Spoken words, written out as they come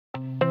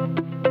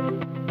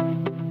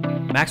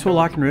Maxwell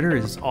Lock & Ritter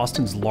is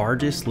Austin's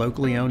largest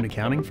locally owned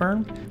accounting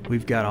firm.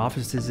 We've got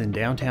offices in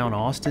downtown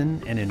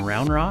Austin and in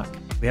Round Rock.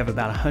 We have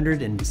about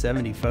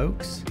 170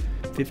 folks.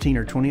 15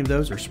 or 20 of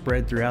those are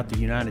spread throughout the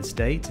United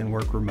States and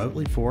work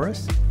remotely for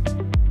us.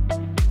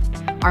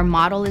 Our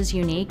model is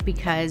unique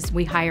because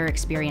we hire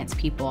experienced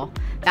people.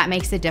 That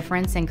makes a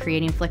difference in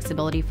creating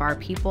flexibility for our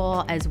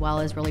people as well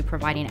as really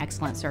providing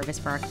excellent service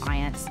for our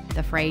clients.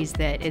 The phrase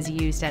that is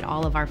used at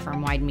all of our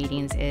firm-wide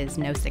meetings is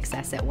 "no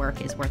success at work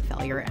is worth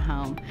failure at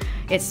home."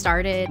 It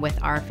started with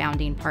our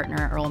founding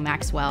partner, Earl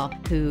Maxwell,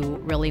 who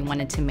really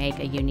wanted to make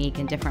a unique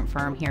and different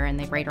firm here in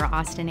the greater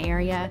Austin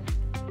area.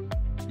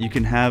 You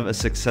can have a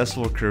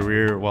successful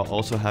career while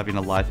also having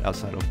a life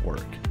outside of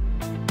work.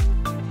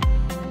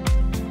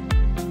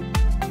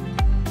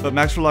 But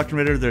Maxwell Lock &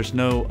 Ritter, there's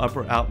no up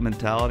or out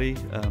mentality.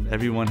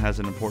 Everyone has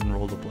an important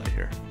role to play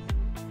here.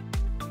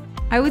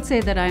 I would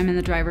say that I'm in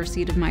the driver's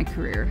seat of my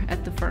career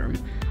at the firm.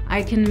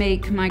 I can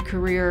make my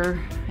career,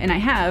 and I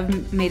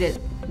have made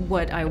it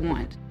what I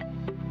want.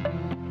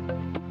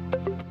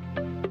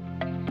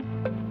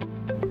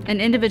 An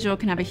individual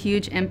can have a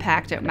huge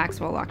impact at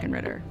Maxwell Lock &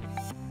 Ritter.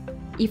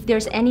 If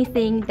there's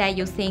anything that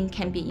you think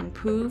can be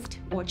improved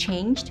or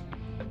changed,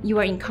 you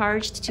are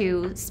encouraged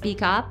to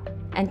speak up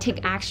and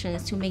take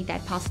actions to make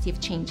that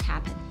positive change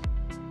happen.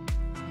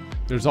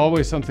 There's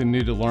always something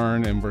new to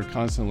learn, and we're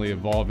constantly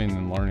evolving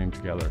and learning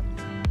together.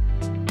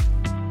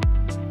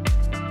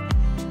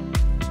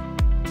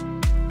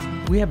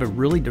 We have a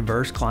really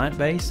diverse client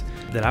base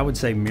that I would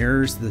say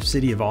mirrors the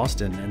city of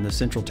Austin and the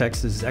Central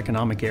Texas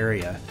economic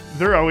area.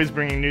 They're always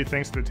bringing new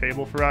things to the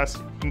table for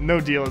us. No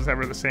deal is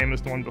ever the same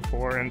as the one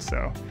before, and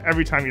so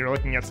every time you're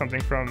looking at something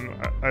from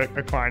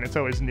a client, it's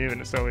always new and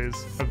it's always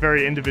a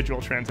very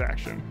individual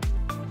transaction.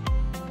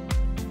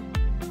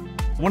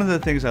 One of the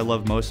things I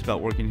love most about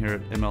working here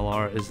at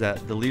ML&R is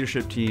that the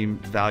leadership team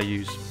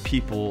values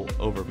people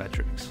over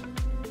metrics.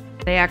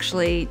 They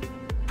actually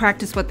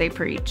practice what they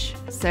preach.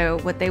 So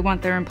what they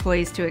want their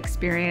employees to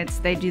experience,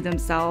 they do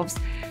themselves,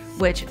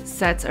 which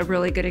sets a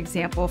really good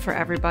example for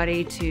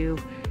everybody to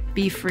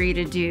be free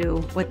to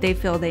do what they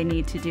feel they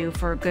need to do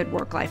for a good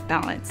work-life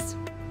balance.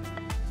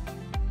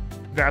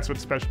 That's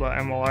what's special about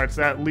ML&R. It's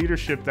that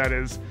leadership that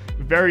is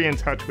very in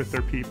touch with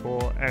their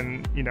people,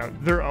 and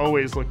they're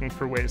always looking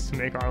for ways to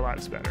make our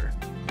lives better.